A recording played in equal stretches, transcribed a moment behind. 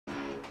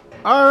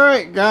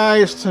Alright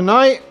guys,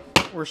 tonight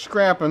we're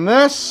scrapping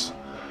this.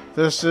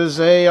 This is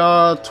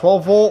a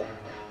 12 volt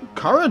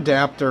car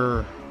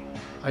adapter,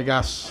 I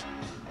guess.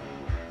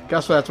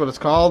 Guess that's what it's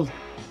called.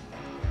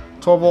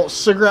 12 volt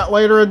cigarette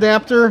lighter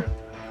adapter,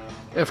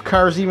 if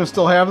cars even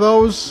still have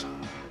those.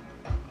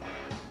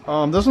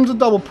 This one's a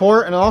double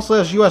port and it also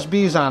has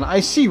USBs on. I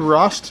see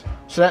rust,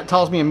 so that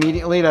tells me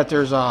immediately that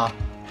there's a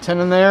 10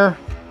 in there.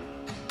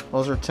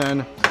 Those are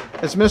 10.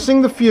 It's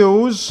missing the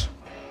fuse,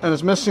 and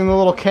it's missing the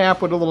little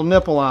cap with a little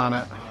nipple on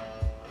it.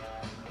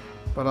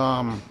 But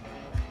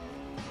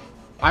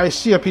I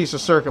see a piece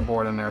of circuit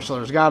board in there, so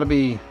there's gotta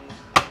be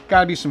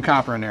some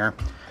copper in there.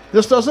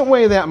 This doesn't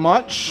weigh that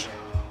much.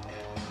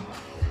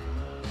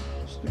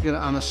 Let's get it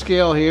on the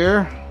scale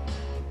here.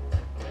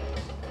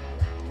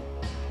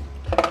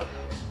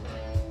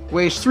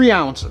 Weighs 3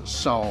 ounces,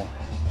 so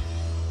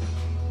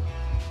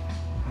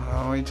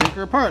we take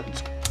her apart.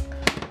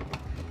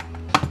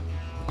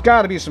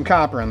 Gotta be some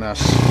copper in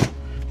this.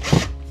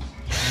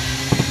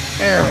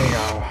 There we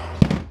go.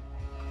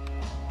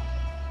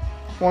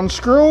 1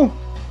 screw,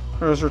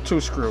 or is there 2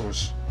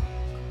 screws?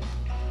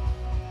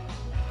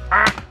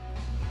 Ah!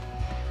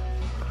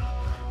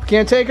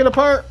 Can't take it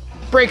apart,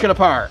 break it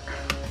apart.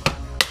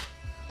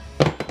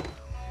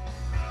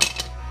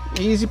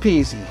 Easy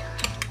peasy.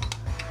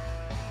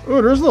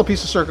 Ooh, there's a little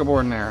piece of circuit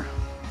board in there.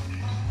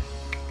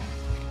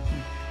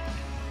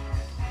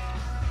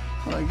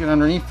 I'll get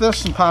underneath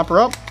this and pop her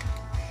up.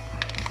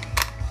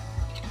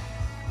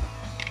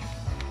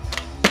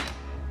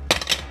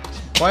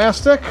 Some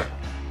plastic.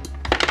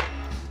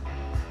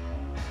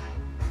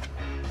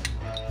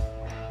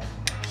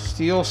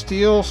 Steel,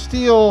 steel,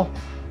 steel.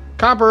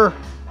 Copper.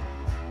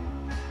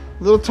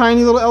 Little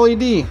tiny little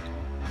LED. You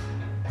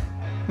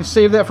can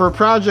save that for a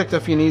project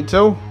if you need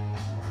to.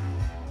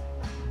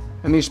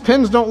 And these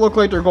pins don't look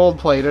like they're gold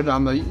plated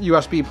on the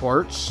USB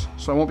ports,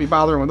 so I won't be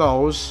bothering with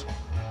those.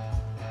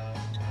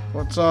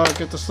 Let's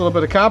get this little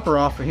bit of copper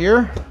off of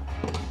here.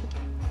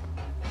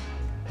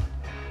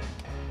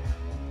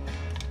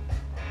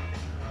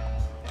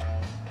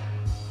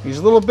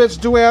 These little bits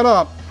do add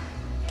up.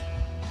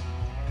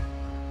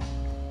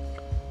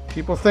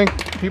 People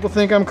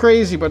think I'm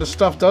crazy, but this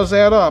stuff does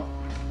add up.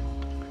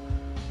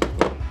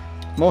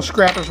 Most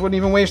scrappers wouldn't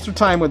even waste their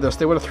time with this.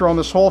 They would have thrown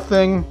this whole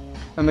thing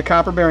in the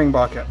copper bearing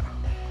bucket.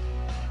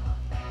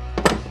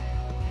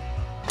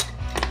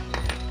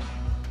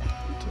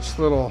 This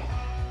little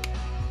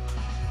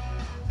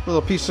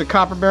piece of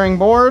copper bearing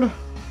board.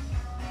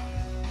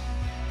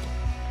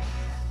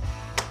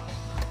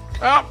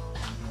 Up.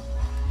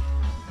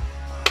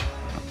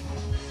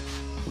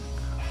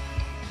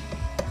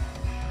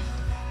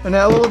 And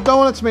that little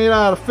donut's made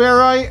out of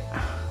ferrite.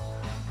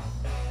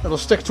 It'll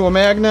stick to a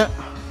magnet,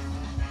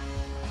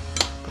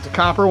 but the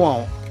copper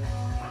won't.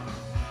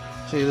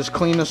 So you just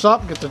clean this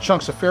up, get the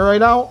chunks of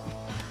ferrite out.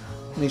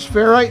 And these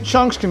ferrite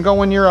chunks can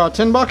go in your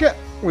tin bucket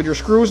with your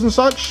screws and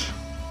such.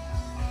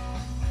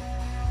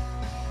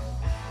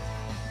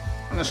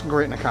 And this can go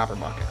right in a copper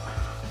bucket.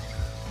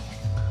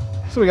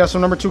 So we got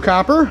some number 2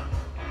 copper.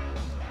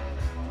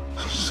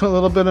 Just a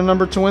little bit of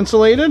number 2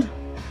 insulated.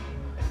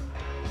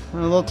 And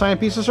a little tiny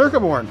piece of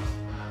circuit board.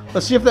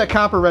 Let's see if that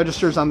copper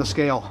registers on the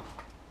scale.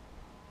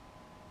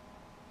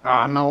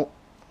 Ah, no.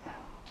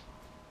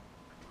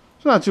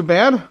 It's not too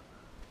bad. A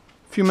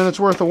few minutes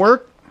worth of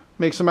work.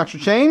 Make some extra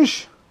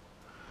change.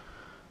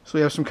 So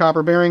we have some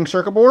copper bearing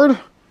circuit board.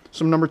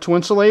 Some number 2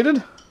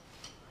 insulated.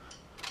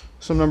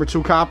 Some number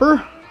 2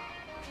 copper.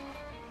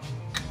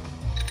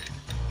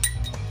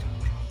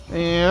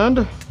 And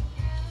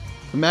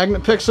the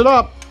magnet picks it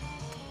up.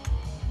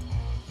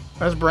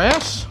 That's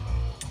brass.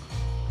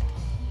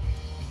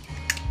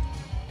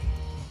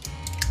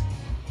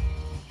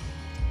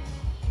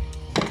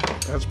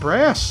 That's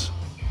brass.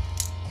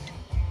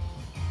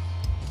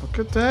 Look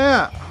at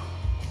that.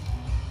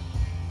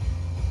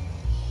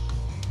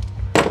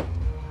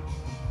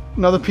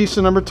 Another piece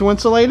of number 2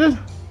 insulated.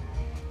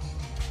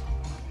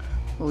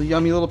 Little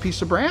yummy little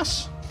piece of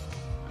brass.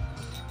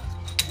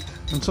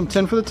 And some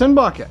tin for the tin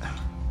bucket.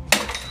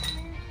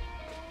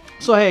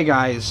 So hey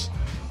guys,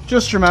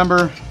 just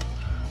remember,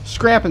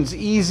 scrapping's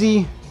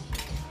easy.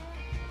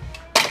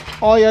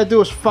 All you gotta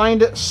do is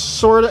find it,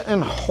 sort it,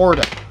 and hoard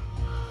it.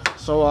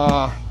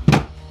 So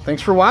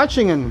thanks for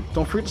watching, and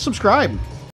don't forget to subscribe.